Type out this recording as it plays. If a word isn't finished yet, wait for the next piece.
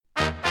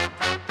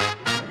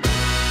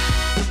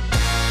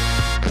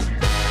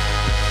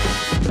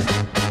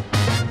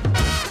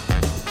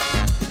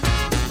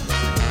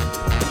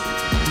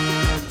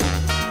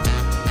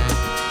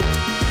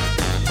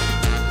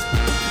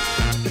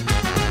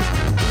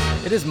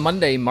It is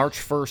Monday, March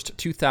 1st,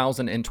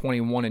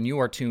 2021, and you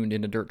are tuned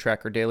into Dirt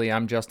Tracker Daily.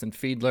 I'm Justin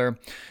Fiedler.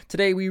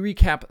 Today, we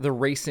recap the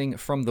racing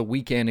from the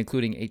weekend,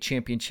 including a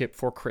championship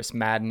for Chris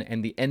Madden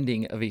and the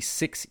ending of a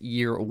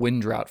 6-year win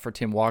drought for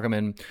Tim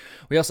Wagaman.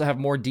 We also have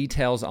more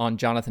details on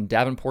Jonathan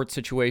Davenport's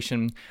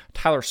situation.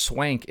 Tyler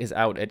Swank is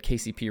out at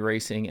KCP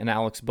Racing, and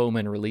Alex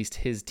Bowman released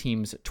his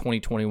team's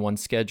 2021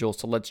 schedule,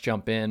 so let's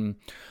jump in.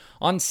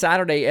 On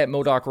Saturday at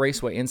Modoc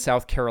Raceway in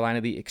South Carolina,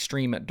 the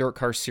Extreme Dirt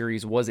Car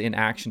Series was in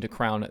action to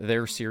crown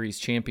their series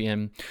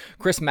champion.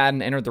 Chris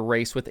Madden entered the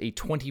race with a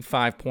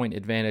 25-point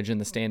advantage in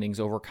the standings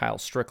over Kyle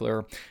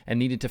Strickler and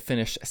needed to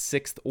finish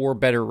 6th or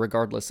better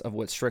regardless of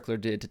what Strickler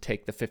did to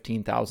take the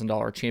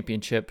 $15,000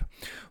 championship.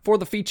 For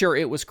the feature,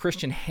 it was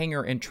Christian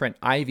Hanger and Trent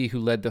Ivey who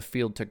led the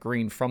field to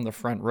green from the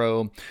front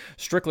row.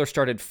 Strickler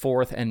started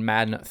 4th and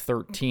Madden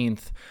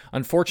 13th.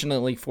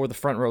 Unfortunately for the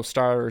front row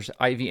starters,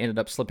 Ivey ended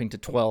up slipping to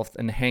 12th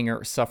and Hanger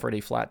suffered a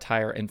flat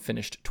tire and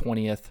finished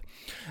 20th.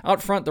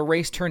 Out front, the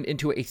race turned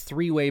into a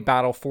three-way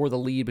battle for the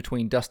lead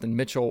between Dustin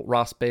Mitchell,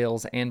 Ross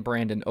Bales, and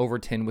Brandon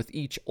Overton, with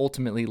each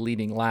ultimately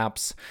leading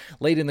laps.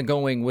 Late in the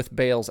going, with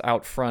Bales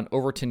out front,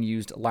 Overton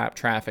used lap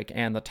traffic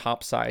and the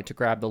top side to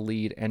grab the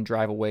lead and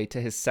drive away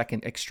to his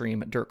second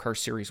Extreme Dirt Car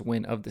Series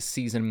win of the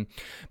season.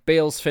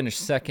 Bales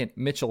finished 2nd,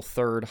 Mitchell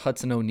 3rd,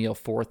 Hudson O'Neal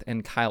 4th,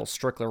 and Kyle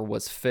Strickler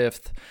was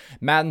 5th.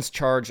 Madden's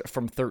charge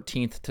from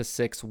 13th to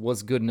 6th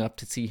was good enough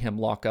to see him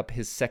lock up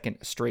his second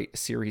straight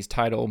series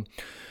title.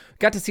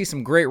 Got to see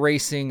some great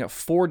racing,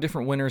 4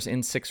 different winners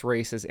in 6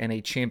 races, and a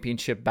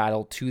championship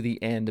battle to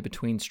the end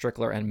between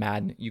Strickler and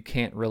Madden. You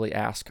can't really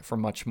ask for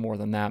much more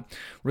than that.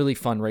 Really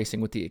fun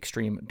racing with the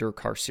Extreme Dirt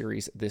Car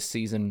Series this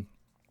season.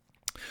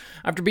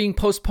 After being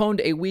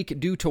postponed a week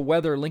due to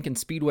weather, Lincoln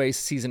Speedway's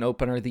season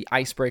opener, the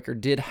Icebreaker,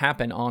 did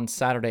happen on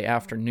Saturday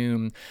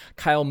afternoon.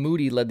 Kyle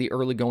Moody led the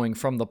early going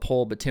from the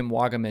pole, but Tim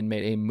Wagaman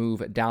made a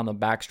move down the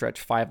backstretch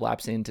 5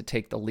 laps in to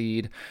take the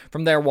lead.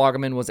 From there,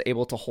 Wagaman was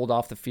able to hold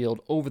off the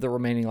field over the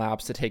remaining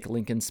laps to take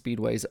Lincoln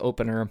Speedway's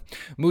opener.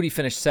 Moody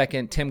finished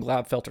 2nd, Tim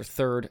Gladfelter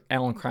 3rd,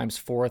 Alan Crimes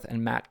 4th,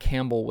 and Matt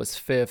Campbell was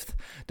 5th.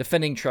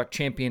 Defending truck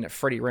champion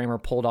Freddie Raymer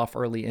pulled off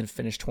early and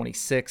finished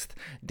 26th.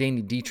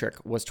 Danny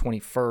Dietrich was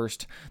 21st.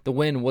 The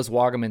win was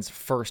Wagaman's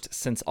first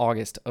since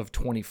August of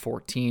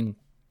 2014.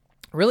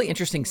 Really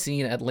interesting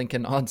scene at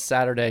Lincoln on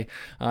Saturday.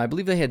 I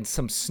believe they had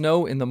some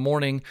snow in the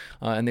morning,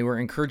 and they were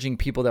encouraging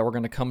people that were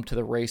going to come to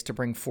the race to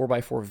bring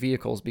 4x4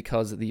 vehicles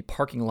because the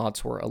parking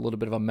lots were a little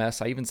bit of a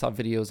mess. I even saw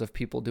videos of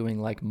people doing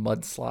like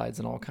mudslides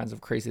and all kinds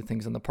of crazy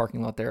things in the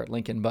parking lot there at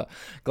Lincoln, but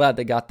glad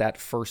they got that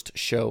first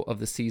show of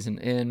the season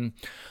in.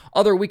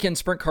 Other weekend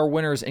sprint car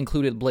winners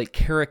included Blake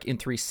Carrick in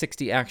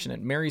 360 action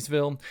at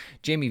Marysville,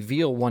 Jamie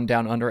Veal won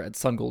down under at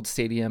SunGold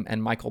Stadium,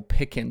 and Michael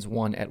Pickens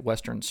won at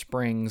Western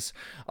Springs.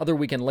 Other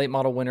weekend late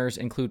model winners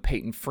include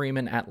Peyton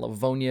Freeman at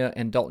Livonia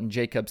and Dalton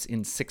Jacobs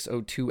in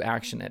 602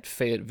 action at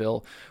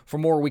Fayetteville. For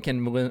more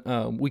weekend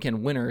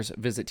winners,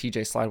 visit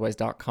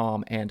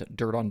tjslideways.com and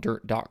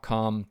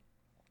dirtondirt.com.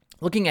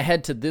 Looking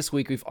ahead to this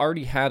week, we've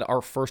already had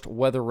our first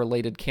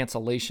weather-related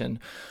cancellation.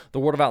 The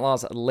World of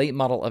Outlaws late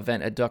model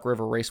event at Duck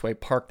River Raceway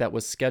Park that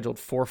was scheduled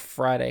for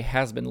Friday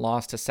has been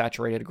lost to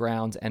saturated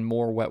grounds and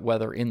more wet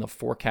weather in the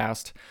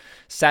forecast.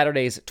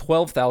 Saturday's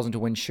 12,000 to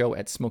win show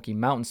at Smoky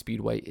Mountain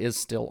Speedway is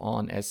still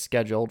on as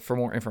scheduled. For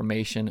more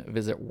information,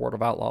 visit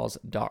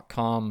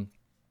worldofoutlaws.com.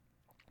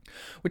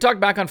 We talked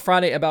back on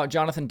Friday about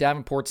Jonathan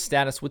Davenport's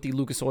status with the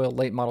Lucas Oil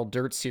Late Model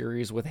Dirt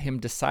Series, with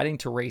him deciding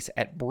to race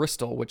at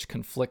Bristol, which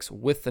conflicts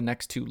with the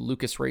next 2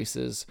 Lucas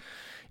races.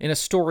 In a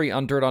story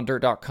on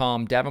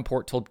dirtondirt.com,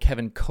 Davenport told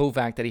Kevin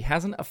Kovac that he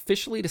hasn't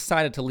officially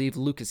decided to leave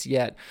Lucas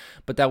yet,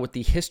 but that with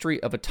the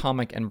history of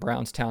Atomic and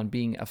Brownstown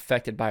being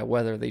affected by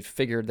weather, they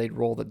figured they'd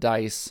roll the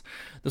dice.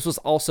 This was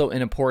also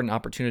an important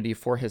opportunity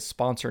for his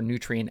sponsor,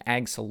 Nutrien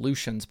Ag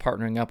Solutions,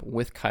 partnering up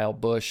with Kyle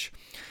Busch.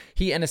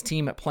 He and his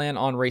team plan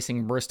on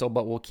racing Bristol,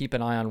 but will keep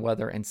an eye on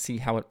weather and see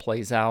how it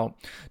plays out.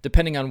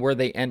 Depending on where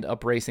they end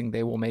up racing,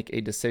 they will make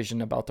a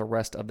decision about the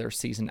rest of their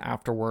season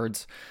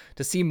afterwards.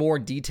 To see more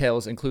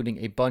details, including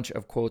a bunch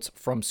of quotes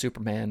from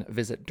Superman,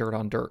 visit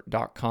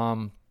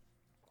dirtondirt.com.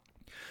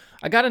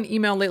 I got an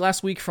email late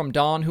last week from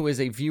Don, who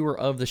is a viewer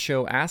of the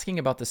show, asking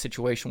about the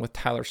situation with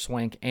Tyler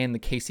Swank and the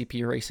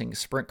KCP Racing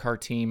sprint car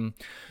team.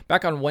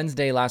 Back on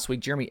Wednesday last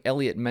week, Jeremy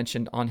Elliott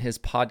mentioned on his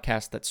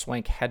podcast that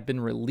Swank had been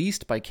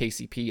released by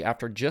KCP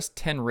after just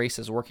 10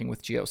 races working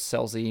with Gio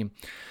Scelzi.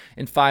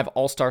 In 5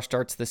 All-Star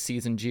starts this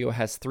season, Gio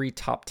has 3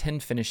 top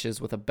 10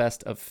 finishes with a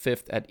best of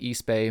 5th at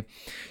East Bay.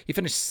 He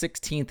finished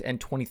 16th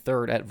and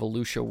 23rd at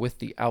Volusia with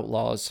the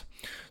Outlaws.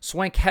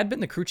 Swank had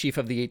been the crew chief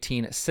of the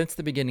 18 since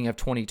the beginning of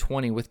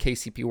 2020, with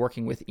KCP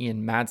working with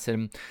Ian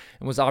Madsen,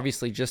 and was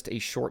obviously just a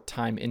short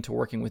time into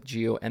working with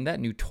Gio and that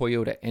new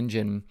Toyota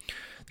engine.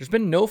 There's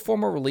been no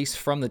formal release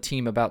from the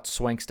team about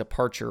Swank's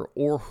departure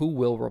or who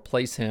will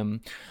replace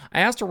him. I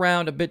asked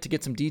around a bit to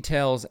get some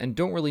details and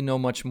don't really know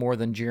much more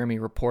than Jeremy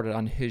reported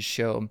on his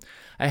show.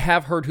 I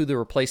have heard who the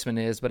replacement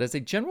is, but as a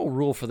general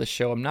rule for the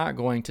show, I'm not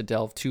going to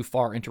delve too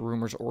far into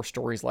rumors or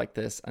stories like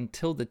this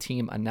until the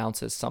team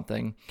announces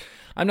something.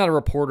 I'm not a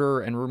reporter,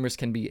 and rumors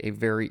can be a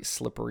very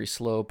slippery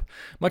slope.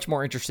 Much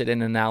more interested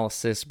in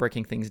analysis,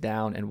 breaking things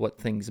down, and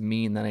what things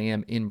mean than I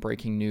am in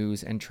breaking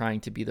news and trying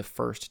to be the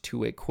first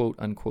to a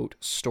quote-unquote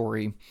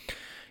story.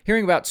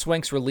 Hearing about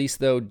Swank's release,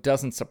 though,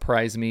 doesn't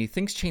surprise me.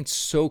 Things change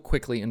so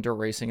quickly in dirt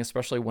racing,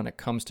 especially when it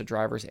comes to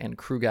drivers and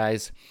crew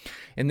guys.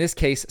 In this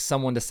case,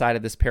 someone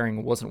decided this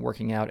pairing wasn't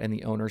working out, and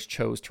the owners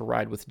chose to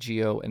ride with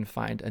Gio and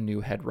find a new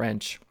head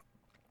wrench.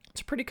 It's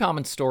a pretty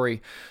common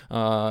story,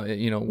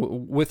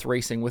 with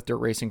racing, with dirt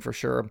racing for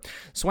sure.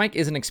 Swank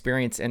is an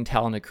experienced and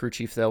talented crew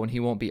chief, though, and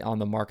he won't be on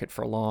the market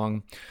for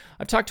long.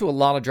 I've talked to a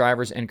lot of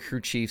drivers and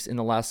crew chiefs in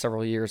the last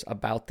several years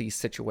about these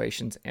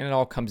situations, and it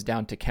all comes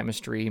down to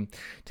chemistry.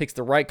 It takes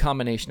the right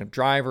combination of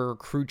driver,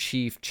 crew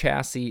chief,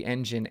 chassis,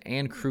 engine,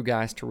 and crew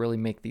guys to really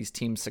make these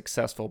teams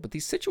successful, but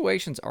these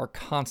situations are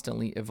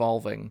constantly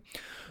evolving.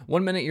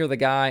 One minute you're the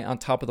guy on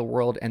top of the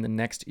world, and the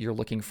next you're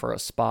looking for a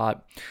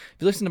spot. If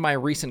you listen to my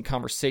recent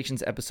Conversations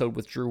episode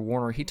with Drew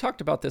Warner, he talked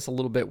about this a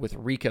little bit with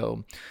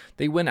Rico.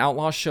 They win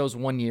Outlaw shows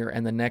one year,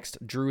 and the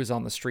next Drew is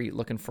on the street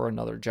looking for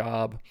another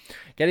job.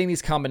 Getting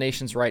these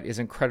combinations right is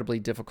incredibly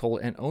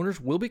difficult, and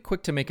owners will be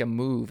quick to make a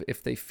move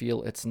if they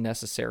feel it's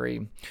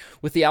necessary.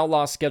 With the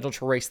Outlaws scheduled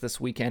to race this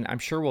weekend, I'm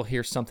sure we'll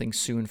hear something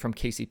soon from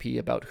KCP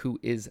about who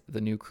is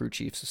the new crew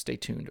chief, so stay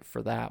tuned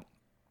for that.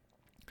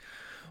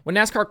 When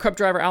NASCAR Cup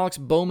driver Alex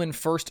Bowman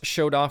first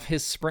showed off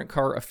his sprint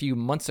car a few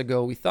months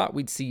ago, we thought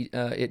we'd see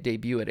it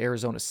debut at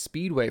Arizona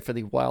Speedway for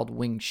the Wild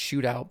Wing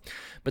Shootout,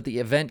 but the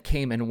event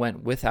came and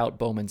went without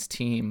Bowman's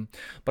team.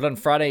 But on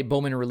Friday,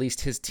 Bowman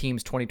released his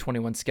team's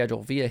 2021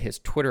 schedule via his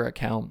Twitter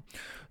account.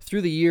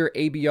 Through the year,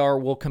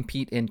 ABR will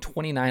compete in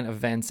 29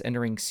 events,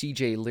 entering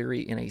CJ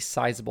Leary in a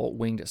sizable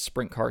winged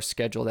sprint car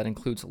schedule that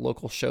includes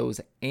local shows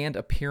and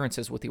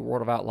appearances with the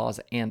World of Outlaws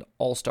and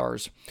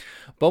All-Stars.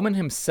 Bowman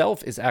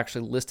himself is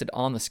actually listed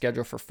on the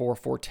schedule for 4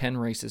 410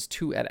 races,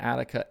 2 at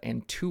Attica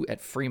and 2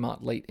 at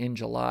Fremont late in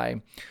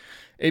July.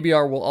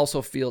 ABR will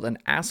also field an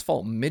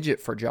asphalt midget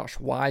for Josh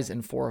Wise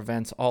in 4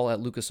 events, all at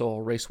Lucas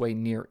Oil Raceway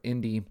near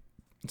Indy.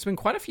 It's been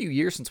quite a few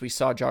years since we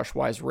saw Josh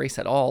Wise race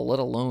at all, let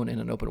alone in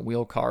an open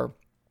wheel car.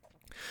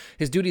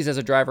 His duties as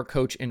a driver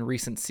coach in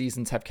recent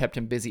seasons have kept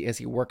him busy as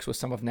he works with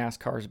some of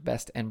NASCAR's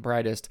best and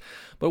brightest,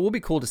 but it will be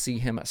cool to see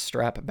him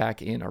strap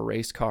back in a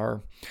race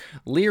car.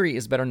 Leary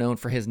is better known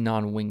for his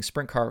non-wing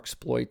sprint car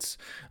exploits,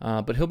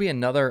 but he'll be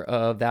another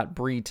of that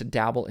breed to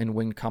dabble in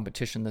winged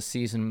competition this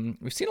season.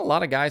 We've seen a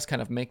lot of guys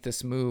kind of make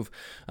this move,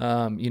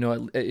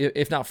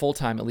 if not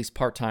full-time, at least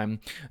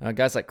part-time.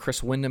 Guys like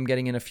Chris Windom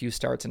getting in a few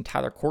starts, and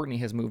Tyler Courtney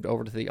has moved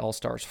over to the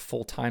All-Stars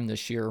full-time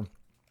this year.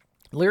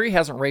 Leary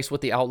hasn't raced with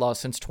the Outlaws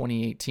since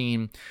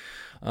 2018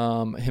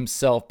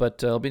 himself,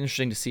 but it'll be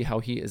interesting to see how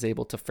he is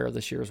able to fare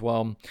this year as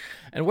well.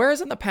 And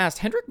whereas in the past,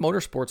 Hendrick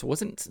Motorsports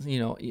wasn't,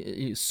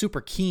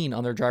 super keen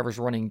on their drivers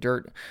running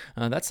dirt,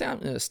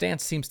 that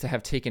stance seems to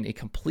have taken a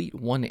complete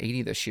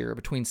 180 this year.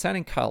 Between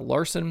signing Kyle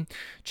Larson,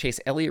 Chase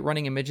Elliott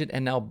running a midget,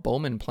 and now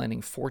Bowman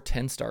planning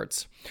 410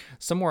 starts.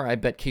 Somewhere I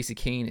bet Casey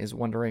Kane is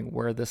wondering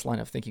where this line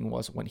of thinking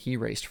was when he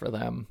raced for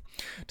them.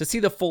 To see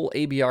the full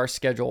ABR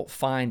schedule,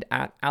 find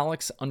at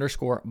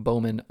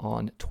Alex_Bowman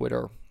on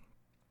Twitter.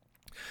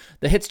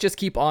 The hits just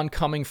keep on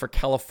coming for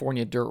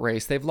California Dirt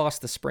Race. They've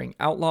lost the Spring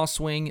Outlaw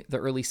Swing, the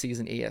early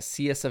season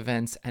ASCS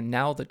events, and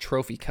now the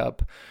Trophy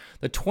Cup.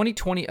 The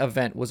 2020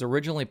 event was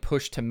originally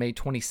pushed to May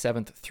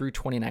 27th through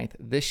 29th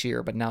this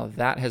year, but now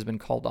that has been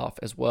called off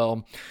as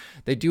well.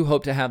 They do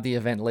hope to have the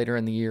event later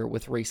in the year,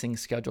 with racing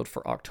scheduled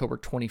for October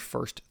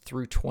 21st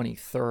through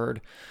 23rd.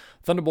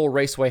 Thunderbolt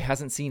Raceway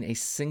hasn't seen a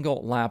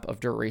single lap of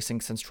dirt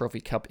racing since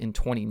Trophy Cup in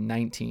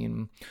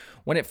 2019.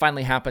 When it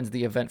finally happens,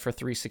 the event for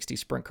 360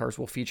 sprint cars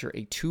will feature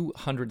a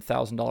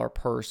 $200,000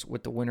 purse,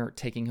 with the winner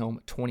taking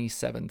home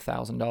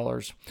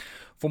 $27,000.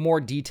 For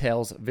more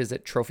details,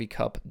 visit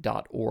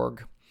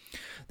trophycup.org.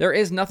 There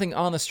is nothing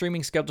on the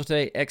streaming schedule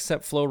today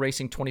except Flow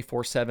Racing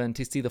 24/7.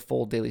 To see the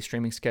full daily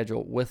streaming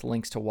schedule with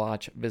links to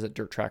watch, visit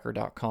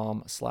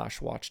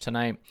dirttracker.com/watch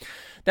tonight.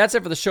 That's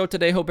it for the show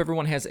today. Hope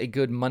everyone has a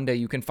good Monday.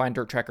 You can find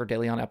Dirt Tracker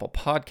Daily on Apple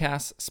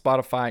Podcasts,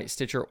 Spotify,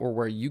 Stitcher, or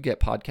where you get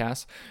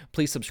podcasts.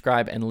 Please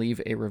subscribe and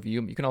leave a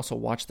review. You can also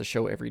watch the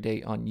show every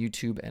day on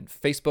YouTube and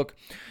Facebook.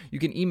 You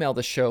can email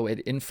the show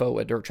at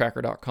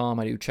info@dirttracker.com.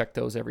 I do check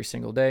those every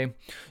single day.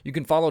 You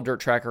can follow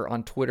Dirt Tracker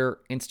on Twitter,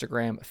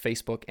 Instagram,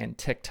 Facebook, and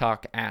TikTok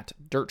at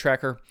Dirt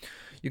Tracker.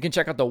 You can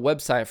check out the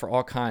website for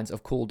all kinds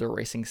of cool dirt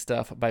racing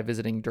stuff by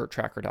visiting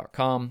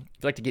dirttracker.com. If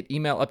you'd like to get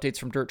email updates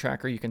from Dirt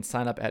Tracker, you can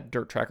sign up at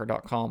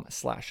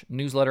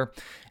dirttracker.com/newsletter.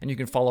 And you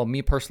can follow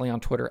me personally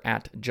on Twitter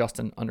at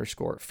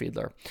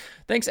Justin_Fiedler.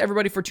 Thanks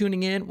everybody for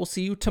tuning in. We'll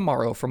see you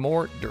tomorrow for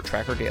more Dirt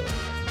Tracker Daily.